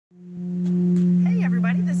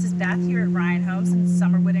Beth here at Ryan Homes in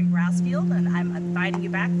Summerwood and Grassfield, and I'm inviting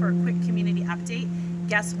you back for a quick community update.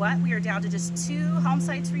 Guess what? We are down to just 2 home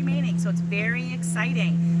sites remaining, so it's very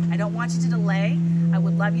exciting. I don't want you to delay. I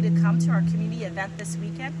would love you to come to our community event this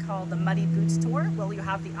weekend called the Muddy Boots Tour, where you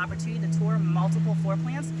have the opportunity to tour multiple floor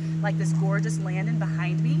plans like this gorgeous landing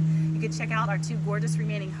behind me. You can check out our 2 gorgeous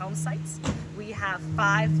remaining home sites. We have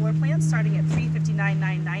 5 floor plans starting at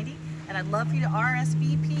 $359,990. And I'd love for you to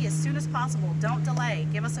RSVP as soon as possible. Don't delay.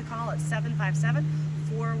 Give us a call at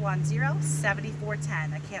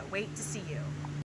 757-410-7410. I can't wait to see you.